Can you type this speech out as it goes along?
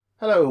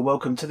Hello and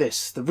welcome to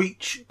this, the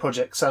REACH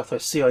Project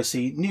Southwest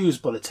CIC News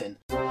Bulletin.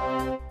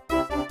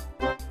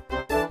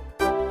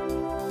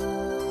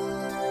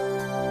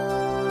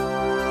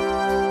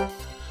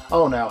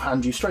 I'll now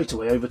hand you straight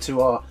away over to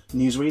our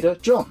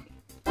newsreader, John.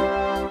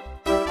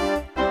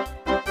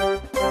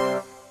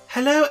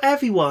 Hello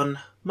everyone,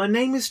 my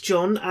name is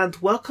John and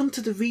welcome to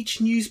the REACH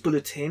News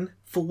Bulletin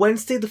for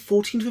Wednesday the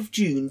 14th of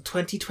June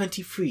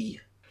 2023.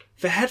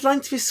 The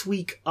headlines this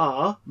week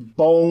are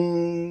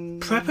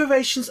Bong.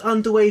 Preparations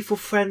underway for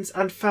Friends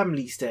and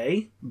Families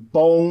Day.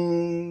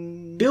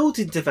 Bong.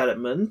 Building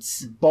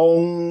developments.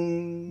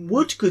 Bong.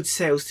 Wood goods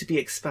sales to be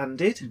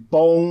expanded.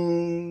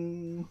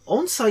 Bong.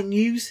 On-site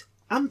news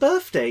and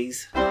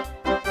birthdays.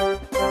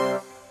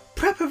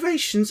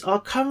 Preparations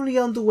are currently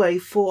underway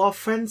for our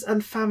Friends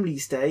and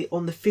Families Day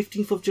on the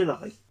 15th of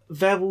July.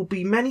 There will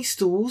be many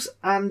stalls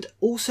and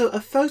also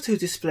a photo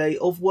display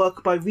of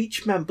work by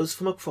REACH members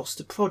from across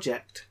the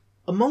project.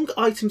 Among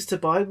items to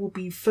buy will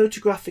be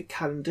photographic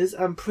calendars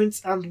and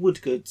prints and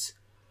wood goods.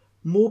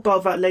 More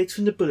about that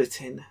later in the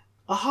bulletin.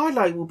 A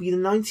highlight will be the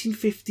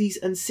 1950s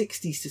and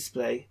 60s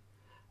display,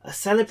 a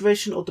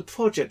celebration of the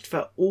project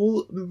that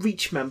all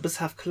REACH members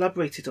have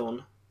collaborated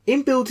on.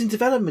 In building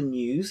development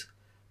news,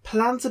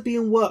 plans are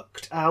being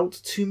worked out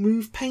to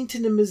move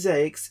painting and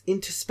mosaics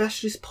into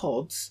specialist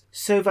pods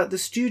so that the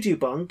studio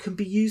bung can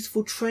be used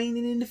for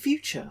training in the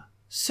future.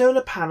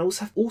 Solar panels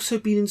have also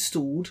been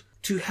installed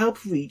to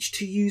help REACH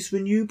to use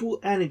renewable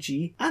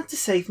energy and to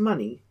save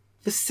money.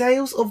 The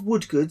sales of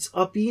wood goods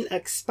are being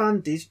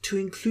expanded to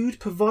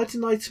include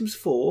providing items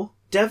for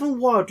Devon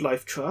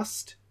Wildlife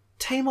Trust,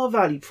 Tamar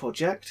Valley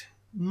Project,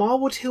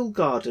 Marwood Hill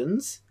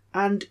Gardens,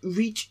 and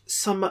REACH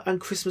Summer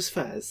and Christmas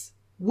Fairs.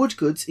 Wood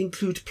goods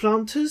include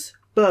planters,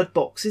 bird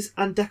boxes,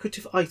 and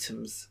decorative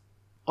items.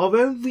 Our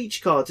own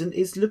REACH garden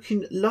is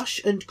looking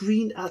lush and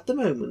green at the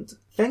moment,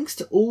 thanks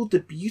to all the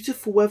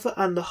beautiful weather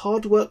and the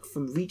hard work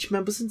from REACH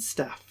members and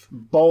staff.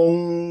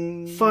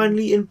 Bong.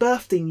 Finally, in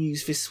birthday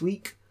news this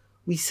week,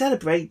 we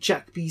celebrate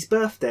Jack B's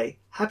birthday.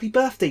 Happy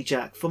birthday,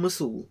 Jack, from us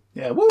all.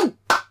 Yeah, woo!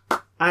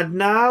 And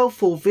now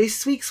for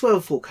this week's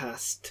weather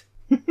forecast.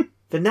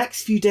 The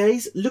next few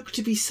days look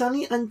to be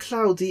sunny and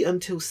cloudy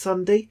until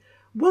Sunday,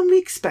 when we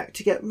expect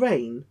to get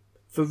rain.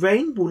 The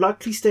rain will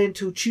likely stay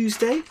until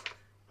Tuesday,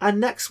 and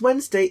next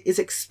Wednesday is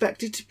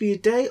expected to be a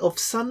day of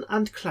sun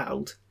and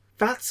cloud.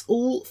 That's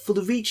all for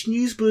the REACH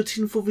News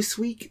Bulletin for this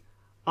week.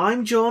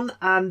 I'm John,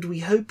 and we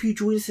hope you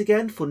join us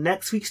again for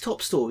next week's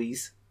top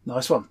stories.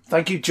 Nice one.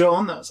 Thank you,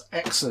 John. That's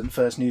excellent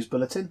first news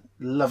bulletin.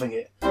 Loving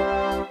it.